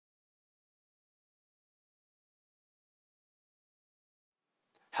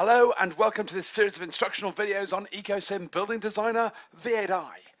Hello and welcome to this series of instructional videos on AECOsim Building Designer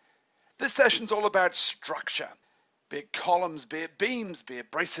V8i. This session's all about structure, be it columns, be it beams, be it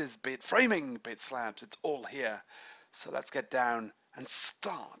braces, be it framing, be it slabs, it's all here. So let's get down and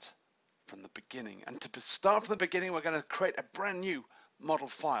start from the beginning. And to start from the beginning, we're going to create a brand new model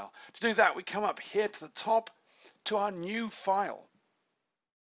file. To do that, we come up here to the top to our new file.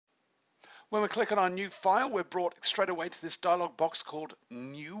 When we click on our new file, we're brought straight away to this dialog box called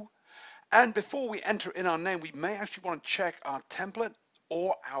New. And before we enter in our name, we may actually want to check our template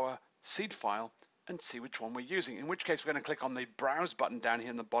or our seed file and see which one we're using, in which case we're going to click on the Browse button down here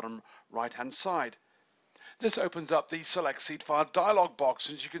in the bottom right-hand side. This opens up the Select Seed File dialog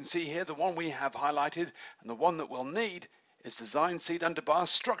box. As you can see here, the one we have highlighted and the one that we'll need is Design Seed Underbar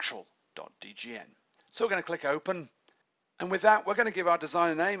Structural.dgn. So we're going to click Open. And with that, we're going to give our design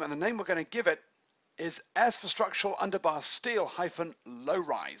a name, and the name we're going to give it is S for structural underbar steel hyphen low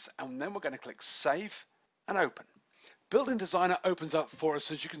rise. And then we're going to click Save and Open. Building Designer opens up for us.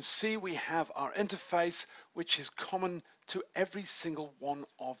 As you can see, we have our interface, which is common to every single one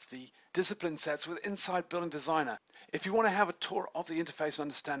of the discipline sets with inside Building Designer. If you want to have a tour of the interface and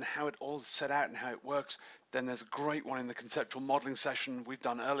understand how it all is set out and how it works, then there's a great one in the conceptual modeling session we've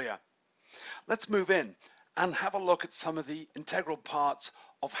done earlier. Let's move in and have a look at some of the integral parts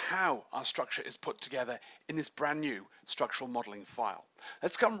of how our structure is put together in this brand new structural modeling file.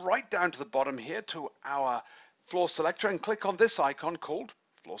 Let's come right down to the bottom here to our floor selector and click on this icon called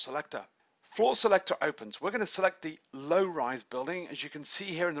Floor Selector. Floor Selector opens. We're going to select the low-rise building. As you can see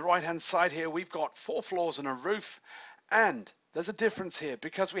here in the right-hand side here, we've got 4 floors and a roof, and there's a difference here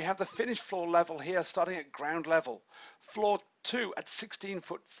because we have the finished floor level here starting at ground level, floor 2 at 16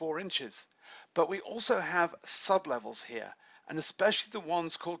 foot 4 inches. But we also have sub-levels here, and especially the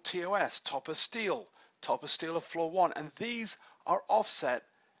ones called TOS, top of steel of floor 1, and these are offset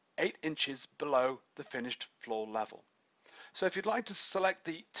 8 inches below the finished floor level. So if you'd like to select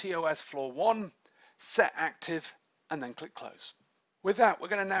the TOS floor 1, set active, and then click close. With that, we're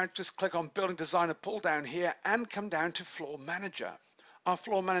going to now just click on Building Designer pull down here and come down to Floor Manager. Our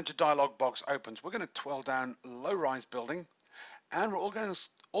Floor Manager dialog box opens. We're going to twirl down low-rise building, and we're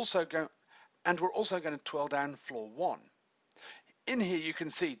also going to twirl down floor 1. In here you can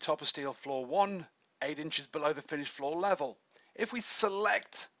see top of steel floor 1, 8 inches below the finished floor level. If we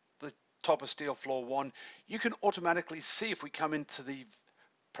select the top of steel floor 1, you can automatically see, if we come into the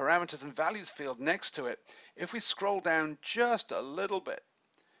parameters and values field next to it, if we scroll down just a little bit,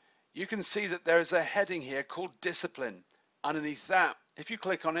 you can see that there's a heading here called Discipline. Underneath that, if you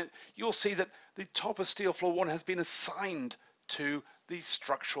click on it, you'll see that the top of steel floor 1 has been assigned to the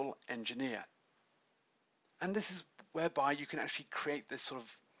structural engineer. And this is whereby you can actually create this sort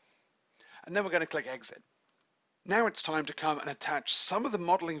of, and then we're going to click Exit. Now it's time to come and attach some of the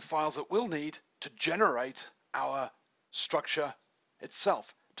modeling files that we'll need to generate our structure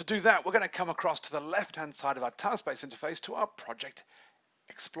itself. To do that, we're going to come across to the left-hand side of our task-based interface to our Project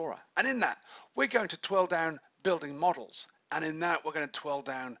Explorer. And in that, we're going to twirl down Building Models. And in that, we're going to twirl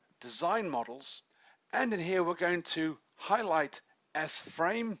down Design Models. And in here, we're going to highlight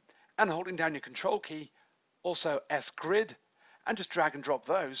S-Frame and holding down your Control key, also S-Grid, and just drag and drop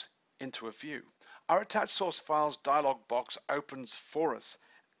those into a view. Our Attach Source Files dialog box opens for us,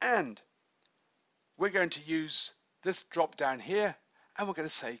 and we're going to use this drop down here, and we're going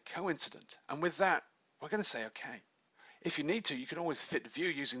to say Coincident. And with that, we're going to say OK. If you need to, you can always fit view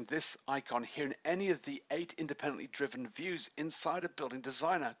using this icon here in any of the 8 independently driven views inside of Building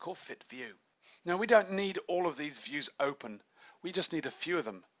Designer called Fit View. Now, we don't need all of these views open. We just need a few of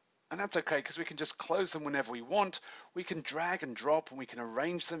them. And that's okay, because we can just close them whenever we want. We can drag and drop, and we can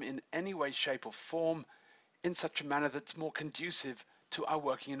arrange them in any way, shape, or form in such a manner that's more conducive to our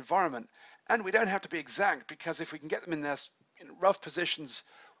working environment. And we don't have to be exact, because if we can get them in their rough positions,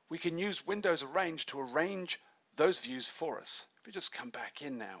 we can use Windows Arrange to arrange those views for us. If we just come back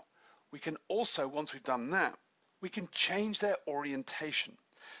in now, we can also, once we've done that, we can change their orientation.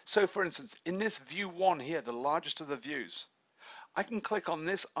 So for instance, in this view 1 here, the largest of the views, I can click on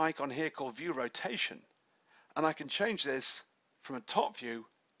this icon here called View Rotation, and I can change this from a top view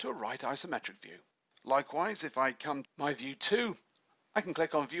to a right isometric view. Likewise, if I come to my view 2, I can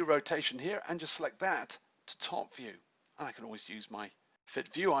click on View Rotation here and just select that to top view. And I can always use my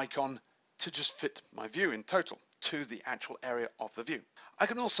Fit View icon to just fit my view in total to the actual area of the view. I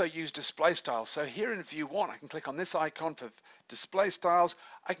can also use display styles. So here in view 1, I can click on this icon for display styles.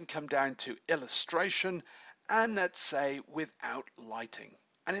 I can come down to illustration and let's say without lighting,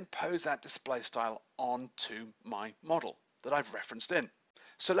 and impose that display style onto my model that I've referenced in.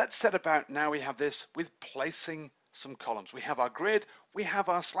 So let's set about, now we have this, with placing some columns. We have our grid, we have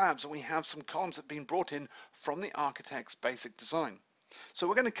our slabs, and we have some columns that have been brought in from the architect's basic design. So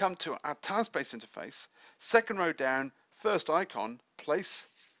we're going to come to our task-based interface, second row down, first icon, place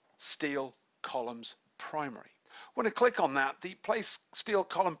steel columns primary. When I click on that, the place steel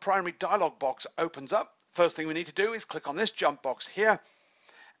column primary dialog box opens up. First thing we need to do is click on this jump box here,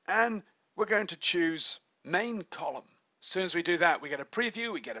 and we're going to choose main column. As soon as we do that, we get a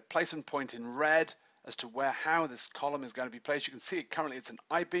preview, we get a placement point in red as to how this column is going to be placed. You can see it currently, it's an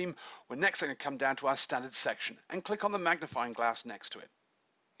I-beam. We're next going to come down to our standard section and click on the magnifying glass next to it.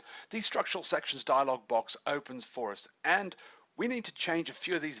 The structural sections dialog box opens for us, and we need to change a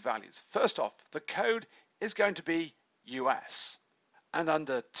few of these values. First off, the code is going to be US, and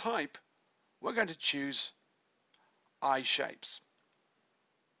under type, we're going to choose I shapes.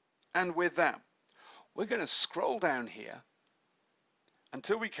 And with that, we're going to scroll down here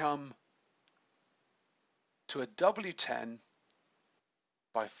until we come to a W10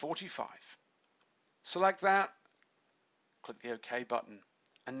 by 45. Select that, click the OK button,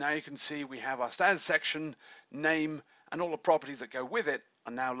 and now you can see we have our standard section, name, and all the properties that go with it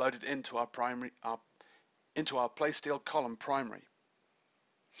are now loaded into our primary, into our place steel column primary.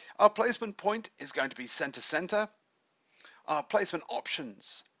 Our placement point is going to be center. Our placement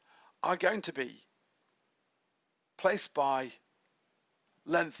options are going to be placed by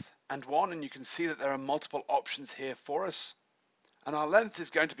length and 1, and you can see that there are multiple options here for us. And our length is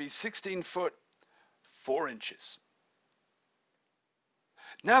going to be 16 foot 4 inches.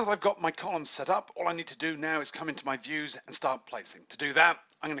 Now that I've got my columns set up, all I need to do now is come into my views and start placing. To do that,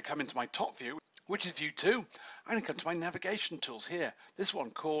 I'm going to come into my top view, which is view 2. I'm going to come to my navigation tools here, this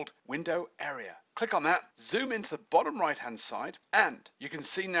one called window area. Click on that, zoom into the bottom right hand side, and you can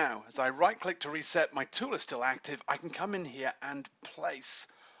see now as I right click to reset, my tool is still active. I can come in here and place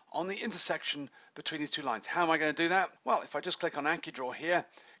on the intersection between these two lines. How am I going to do that? Well, if I just click on AccuDraw here,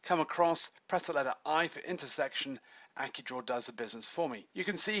 come across, press the letter I for intersection, AccuDraw does the business for me. You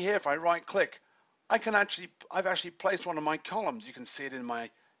can see here if I right click, I've actually placed one of my columns. You can see it in my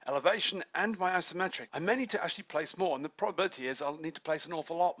elevation and my isometric. I may need to actually place more, and the probability is I'll need to place an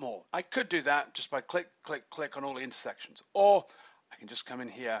awful lot more. I could do that just by click on all the intersections, or I can just come in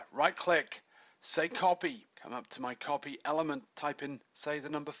here, right click, say copy, come up to my copy element, type in, say, the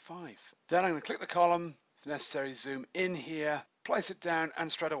number 5. Then I'm going to click the column, if necessary, zoom in here, place it down,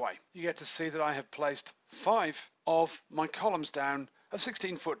 and straight away you get to see that I have placed 5 of my columns down of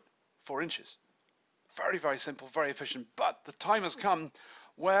 16 foot 4 inches. Very, very simple, very efficient, but the time has come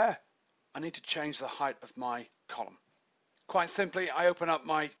where I need to change the height of my column. Quite simply, I open up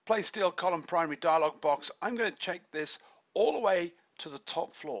my place steel column primary dialog box. I'm going to take this all the way to the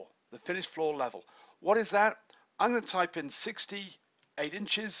top floor, the finished floor level. What is that? I'm going to type in 68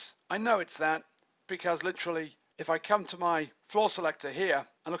 inches. I know it's that because literally if I come to my floor selector here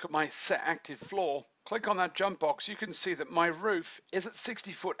and look at my set active floor, click on that jump box, you can see that my roof is at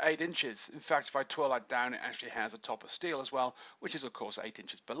 60 foot 8 inches. In fact, if I twirl that down, it actually has a top of steel as well, which is of course 8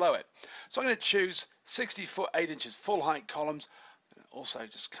 inches below it. So I'm going to choose 60 foot 8 inches full height columns. Also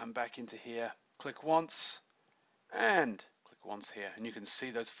just come back into here, click once and click once here, and you can see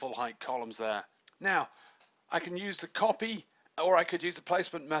those full height columns there. Now I can use the copy, or I could use the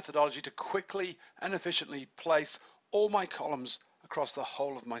placement methodology to quickly and efficiently place all my columns across the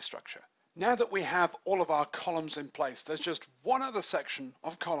whole of my structure. Now that we have all of our columns in place, there's just one other section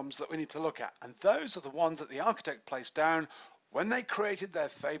of columns that we need to look at, and those are the ones that the architect placed down when they created their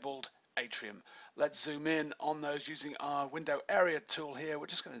fabled atrium. Let's zoom in on those using our window area tool here. We're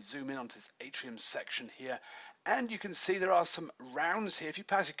just going to zoom in onto this atrium section here, and you can see there are some rounds here. If you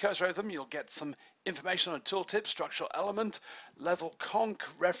pass your cursor over them, you'll get some information on a tooltip, structural element, level conc,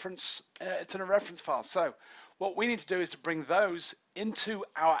 reference. It's in a reference file. So what we need to do is to bring those into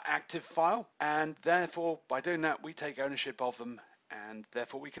our active file, and therefore by doing that we take ownership of them, and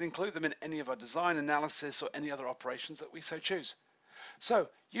therefore we can include them in any of our design analysis or any other operations that we so choose. So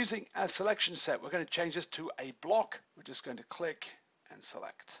using a selection set, we're going to change this to a block. We're just going to click and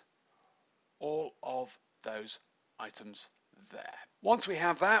select all of those items there. Once we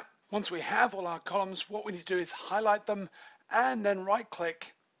have that, once we have all our columns, what we need to do is highlight them and then right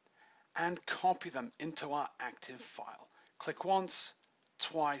click and copy them into our active file. Click once,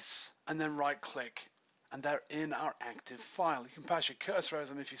 twice, and then right click, and they're in our active file. You can pass your cursor over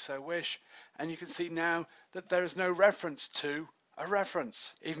them if you so wish, and you can see now that there is no reference to a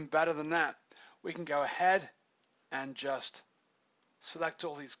reference. Even better than that, we can go ahead and just select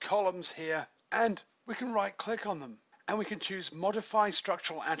all these columns here, and we can right click on them, and we can choose modify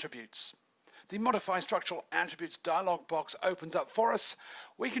structural attributes. the Modify Structural Attributes dialog box opens up for us.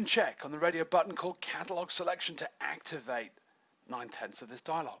 We can check on the radio button called Catalog Selection to activate 9/10 of this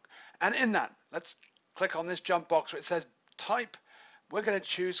dialog. And in that, let's click on this jump box where it says Type. We're going to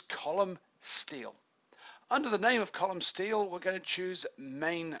choose Column Steel. Under the name of Column Steel, we're going to choose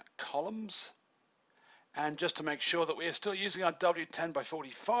Main Columns. And just to make sure that we are still using our W10 by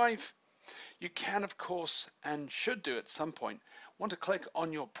 45, you can, of course, and should do at some point, want to click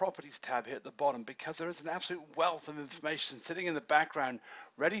on your Properties tab here at the bottom, because there is an absolute wealth of information sitting in the background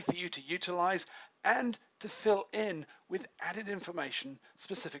ready for you to utilize and to fill in with added information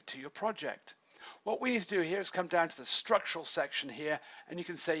specific to your project. What we need to do here is come down to the structural section here, and you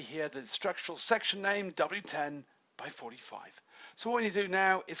can say here the structural section name W10 by 45. So what we need to do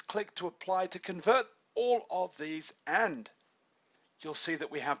now is click to apply to convert all of these, and you'll see that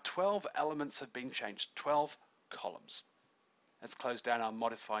we have 12 elements have been changed, 12 columns. Let's close down our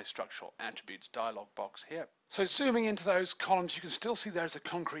Modify Structural Attributes dialog box here. So zooming into those columns, you can still see there's a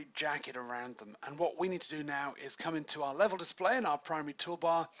concrete jacket around them. And what we need to do now is come into our level display in our primary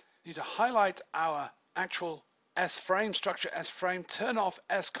toolbar. We need to highlight our actual S-frame, structure S-frame, turn off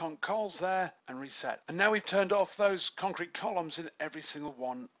S-conc cols there and reset. And now we've turned off those concrete columns in every single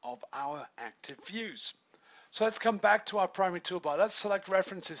one of our active views. So let's come back to our primary toolbar. Let's select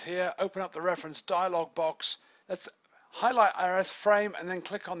references here, open up the reference dialog box. Let's highlight our S-frame and then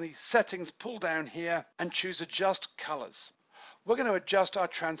click on the settings pull down here and choose adjust colors. We're going to adjust our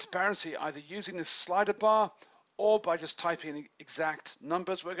transparency either using this slider bar or by just typing in exact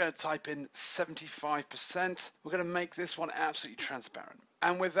numbers. We're going to type in 75%. We're going to make this one absolutely transparent.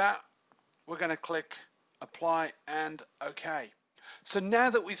 And with that, we're going to click apply and OK. So now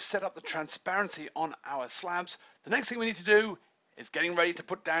that we've set up the transparency on our slabs, the next thing we need to do is getting ready to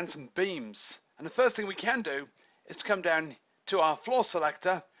put down some beams. And the first thing we can do is to come down to our floor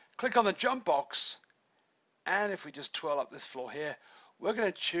selector, click on the jump box, and if we just twirl up this floor here, we're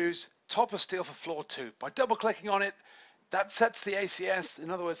going to choose top of steel for floor 2. By double clicking on it, that sets the ACS, in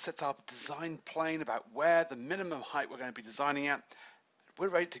other words, sets our design plane about where the minimum height we're going to be designing at. We're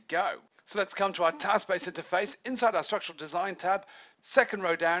ready to go. So let's come to our task-based interface. Inside our structural design tab, second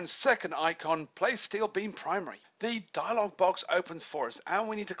row down, second icon, place steel beam primary. The dialog box opens for us, and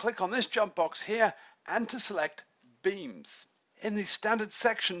we need to click on this jump box here and to select beams. In the standard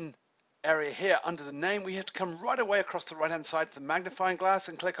section area here under the name, we have to come right away across the right hand side to the magnifying glass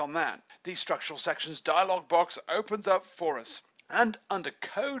and click on that. The structural sections dialog box opens up for us, and under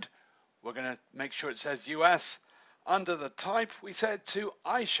code we're going to make sure it says US. Under the type we set to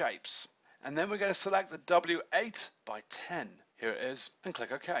I shapes, and then we're going to select the W8 by 10. Here it is, and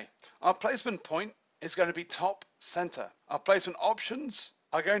click OK. Our placement point is going to be top center. Our placement options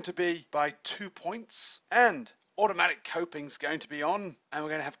are going to be by 2 points, and automatic coping is going to be on, and we're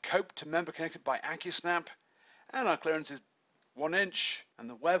going to have cope to member connected by AccuSnap, and our clearance is 1 inch, and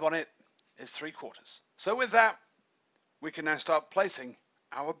the web on it is 3/4. So with that, we can now start placing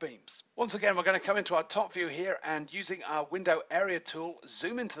our beams. Once again, we're going to come into our top view here, and using our window area tool,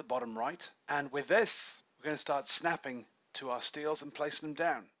 zoom into the bottom right, and with this, we're going to start snapping to our steels and placing them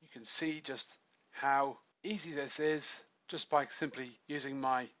down. You can see just how easy this is just by simply using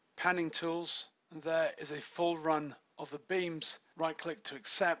my panning tools. And there is a full run of the beams. Right click to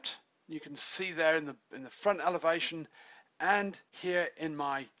accept. You can see there in the front elevation, and here in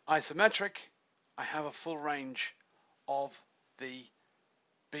my isometric, I have a full range of the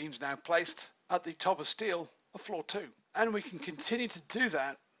beams now placed at the top of steel of floor 2. And we can continue to do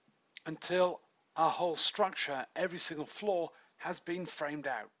that until our whole structure, every single floor, has been framed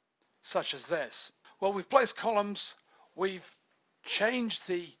out, such as this. Well, we've placed columns, we've changed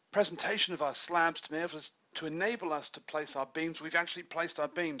the presentation of our slabs to be able to enable us to place our beams. We've actually placed our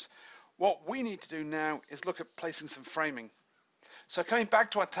beams. What we need to do now is look at placing some framing. So coming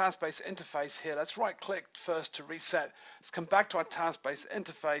back to our task-based interface here, let's right click first to reset. Let's come back to our task-based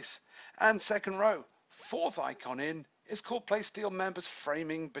interface, and second row, fourth icon in is called Place Steel Members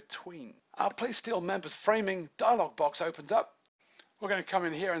Framing Between. Our Place Steel Members Framing dialog box opens up. We're going to come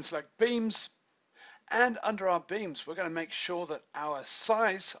in here and select beams, and under our beams we're going to make sure that our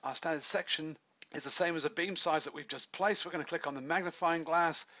size, our standard section, is the same as the beam size that we've just placed. We're going to click on the magnifying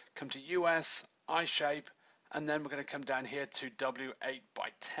glass, come to US, I shape, and then we're going to come down here to W8 by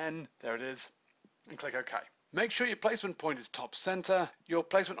 10. There it is, and click OK. Make sure your placement point is top center. Your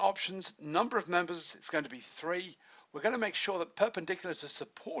placement options, number of members, is going to be 3. We're going to make sure that perpendicular to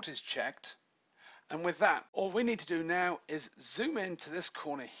support is checked. And with that, all we need to do now is zoom into this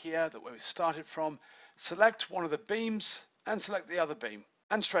corner here that where we started from, select one of the beams and select the other beam.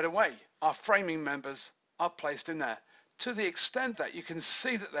 And straight away, our framing members are placed in there. to the extent that you can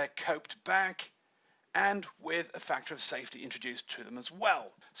see that they're coped back and with a factor of safety introduced to them as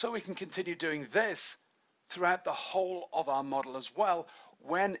well. So we can continue doing this throughout the whole of our model as well,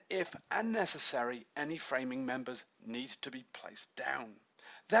 when, if and necessary, any framing members need to be placed down.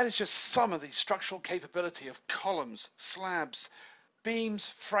 That is just some of the structural capability of columns, slabs, beams,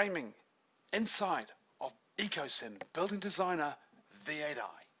 framing inside of AECOsim Building Designer V8i.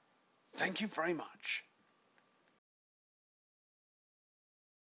 Thank you very much.